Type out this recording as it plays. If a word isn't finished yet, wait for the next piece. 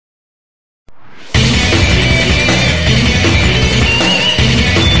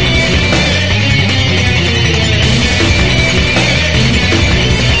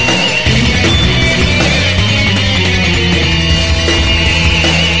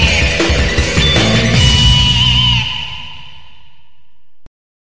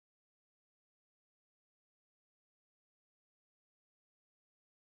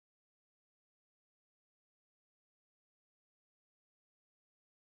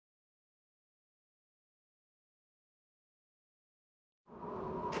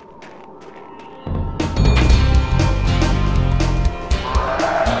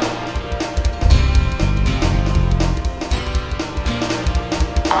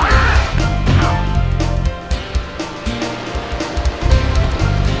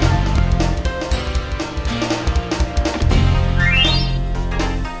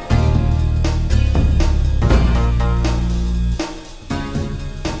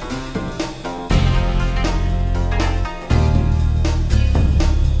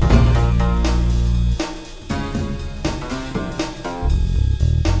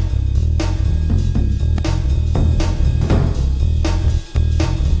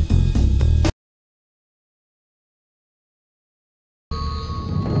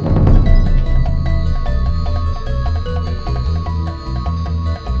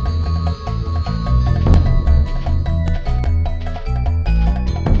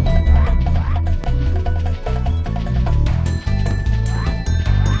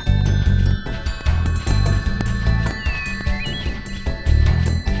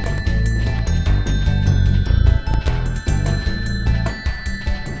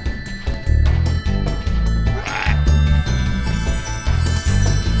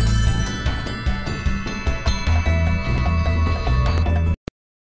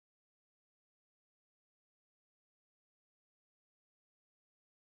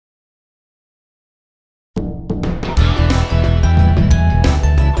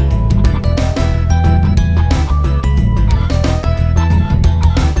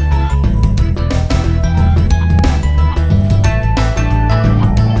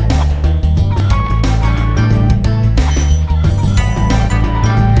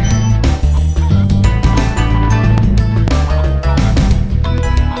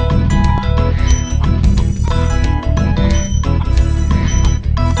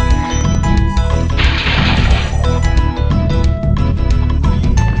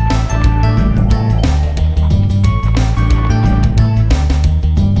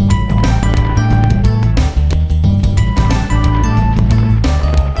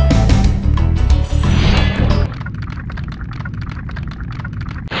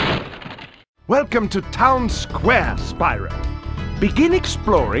Welcome to Town Square, Spyro. Begin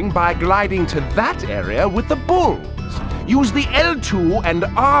exploring by gliding to that area with the bulls. Use the L2 and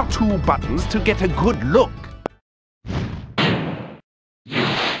R2 buttons to get a good look.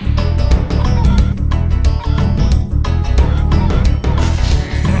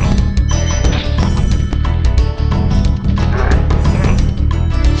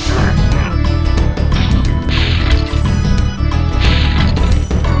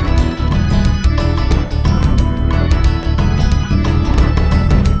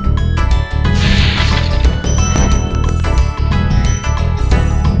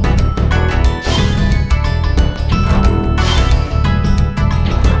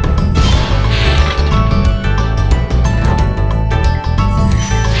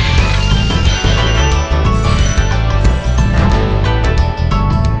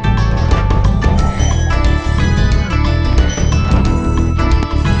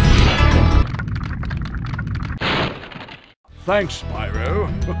 Thanks, Spyro.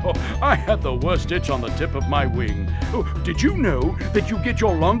 I had the worst itch on the tip of my wing. Oh, did you know that you get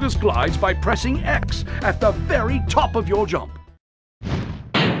your longest glides by pressing X at the very top of your jump?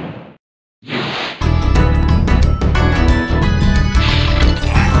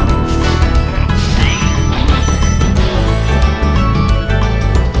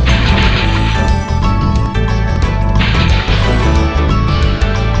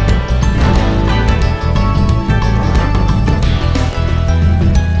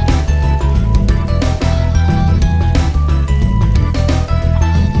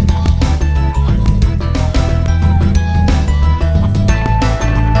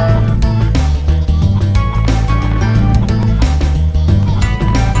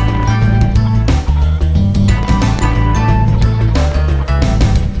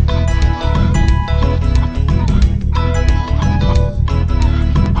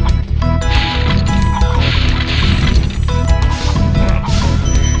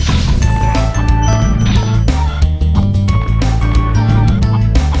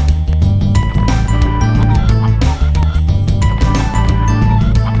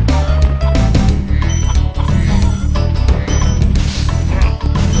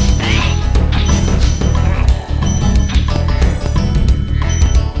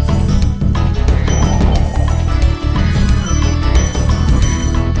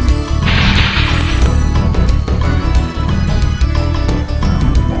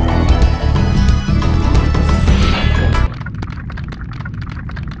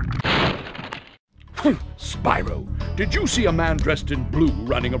 Spyro, did you see a man dressed in blue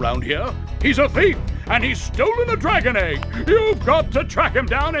running around here? He's a thief, and he's stolen a dragon egg! You've got to track him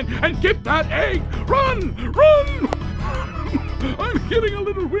down and get that egg! Run! Run! I'm getting a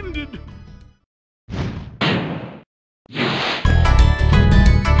little winded.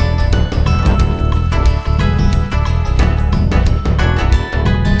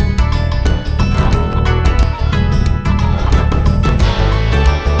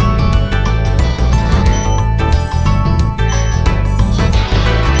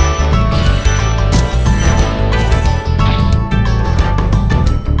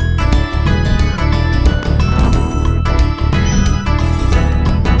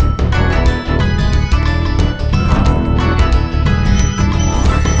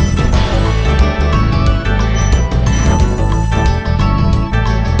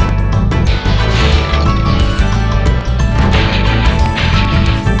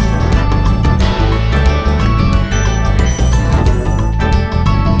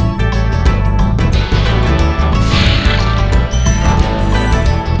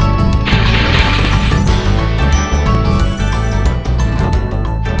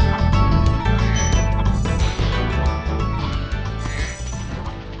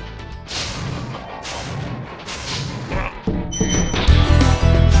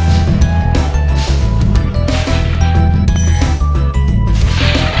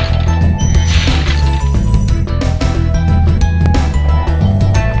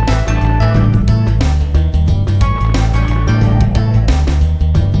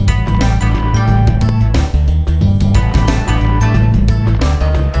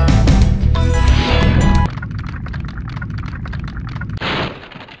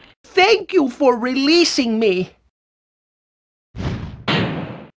 Thank you for releasing me.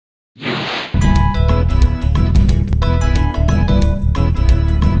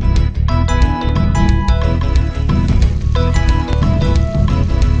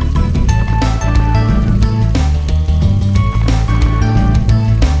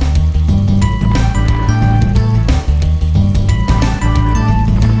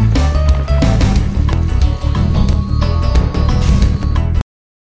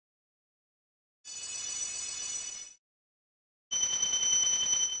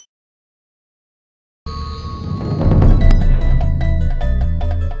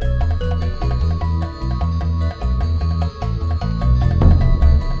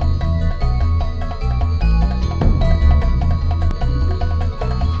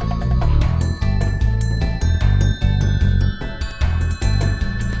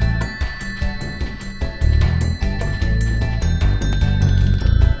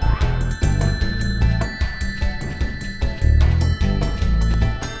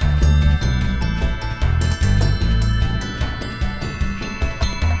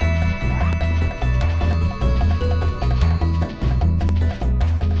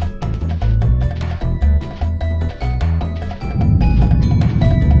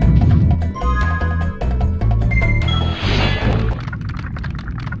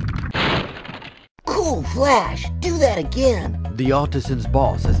 Cool, Flash! Do that again! The Artisan's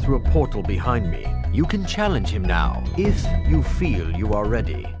boss is through a portal behind me. You can challenge him now, if you feel you are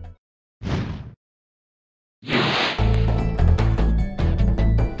ready.